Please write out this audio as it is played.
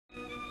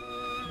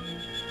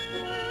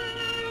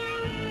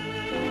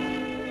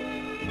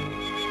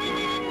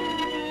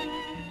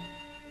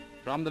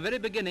From the very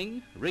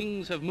beginning,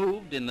 rings have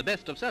moved in the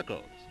best of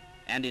circles,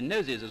 and in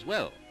noses as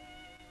well.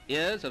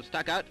 Ears have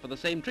stuck out for the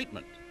same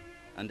treatment,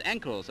 and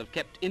ankles have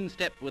kept in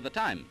step with the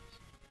times.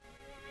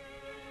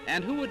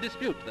 And who would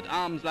dispute that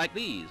arms like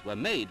these were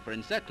made for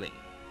encircling?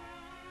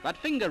 But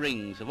finger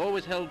rings have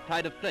always held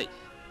pride of place,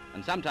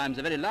 and sometimes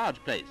a very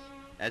large place,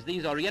 as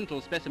these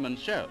oriental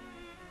specimens show.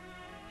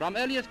 From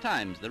earliest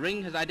times, the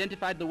ring has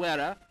identified the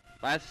wearer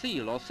by a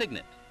seal or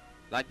signet,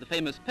 like the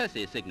famous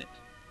Percy signet.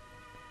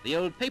 The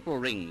old papal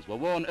rings were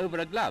worn over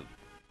a glove.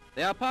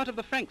 They are part of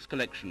the Franks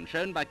collection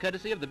shown by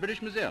courtesy of the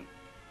British Museum.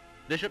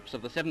 Bishops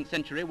of the 7th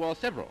century wore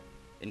several,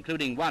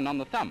 including one on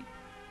the thumb.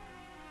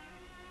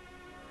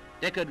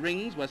 Decored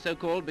rings were so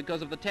called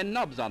because of the 10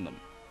 knobs on them,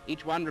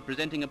 each one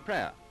representing a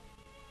prayer.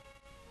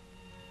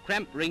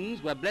 Cramp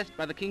rings were blessed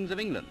by the kings of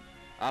England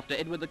after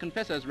Edward the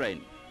Confessor's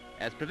reign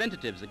as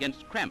preventatives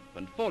against cramp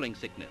and falling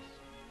sickness.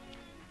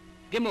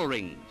 Gimel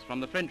rings,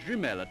 from the French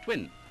jumelle, a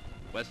twin,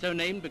 were so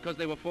named because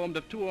they were formed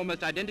of 2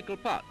 almost identical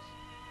parts.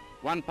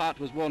 One part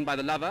was worn by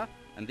the lover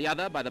and the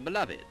other by the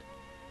beloved.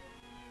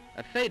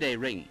 A fede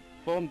ring,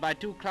 formed by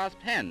 2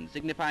 clasped hands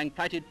signifying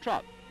plighted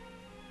troth.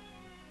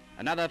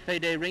 Another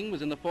fede ring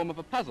was in the form of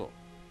a puzzle,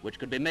 which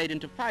could be made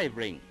into 5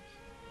 rings.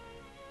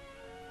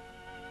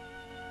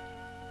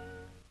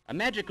 A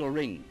magical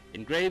ring,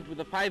 engraved with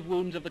the 5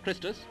 wounds of the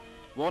Christus,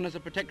 worn as a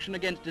protection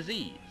against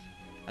disease.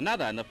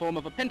 Another in the form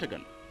of a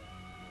pentagon.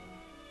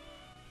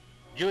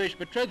 Jewish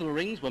betrothal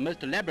rings were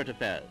most elaborate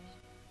affairs.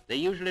 They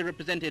usually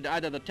represented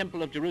either the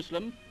Temple of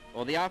Jerusalem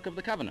or the Ark of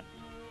the Covenant.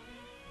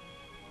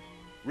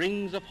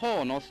 Rings of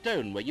horn or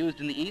stone were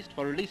used in the East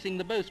for releasing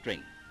the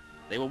bowstring.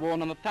 They were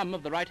worn on the thumb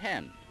of the right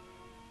hand.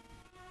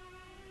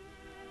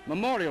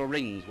 Memorial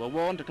rings were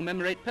worn to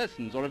commemorate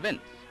persons or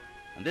events,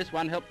 and this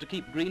one helped to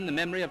keep green the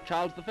memory of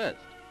Charles I.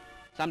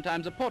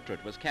 Sometimes a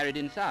portrait was carried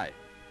inside.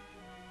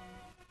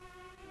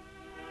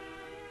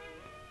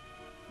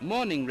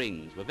 Mourning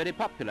rings were very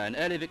popular in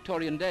early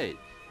Victorian days.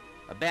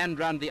 A band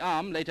round the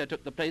arm later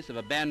took the place of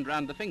a band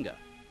round the finger.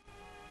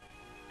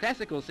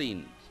 Classical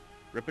scenes,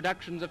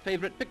 reproductions of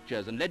favourite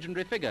pictures and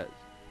legendary figures,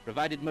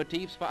 provided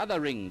motifs for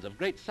other rings of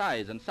great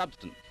size and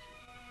substance.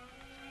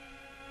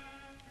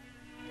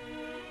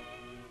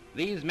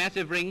 These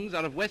massive rings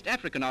are of West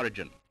African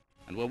origin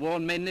and were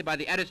worn mainly by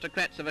the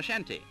aristocrats of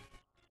Ashanti.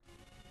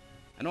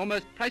 An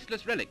almost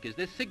priceless relic is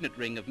this signet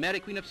ring of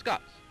Mary Queen of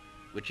Scots,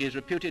 which she is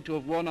reputed to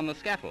have worn on the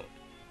scaffold.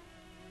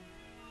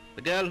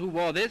 The girl who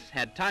wore this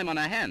had time on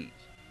her hands,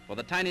 for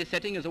the tiny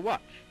setting is a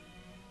watch.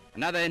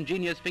 Another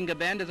ingenious finger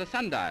band is a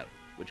sundial,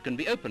 which can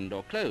be opened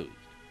or closed.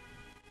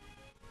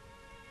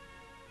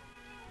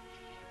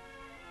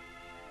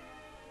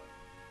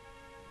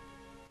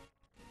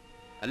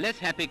 A less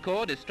happy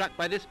chord is struck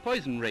by this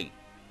poison ring,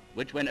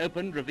 which when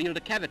opened revealed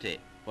a cavity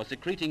for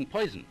secreting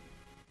poison.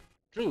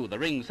 True, the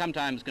rings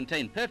sometimes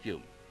contain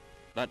perfume,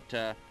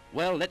 but,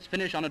 well, let's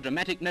finish on a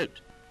dramatic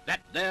note.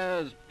 That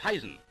there's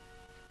poison.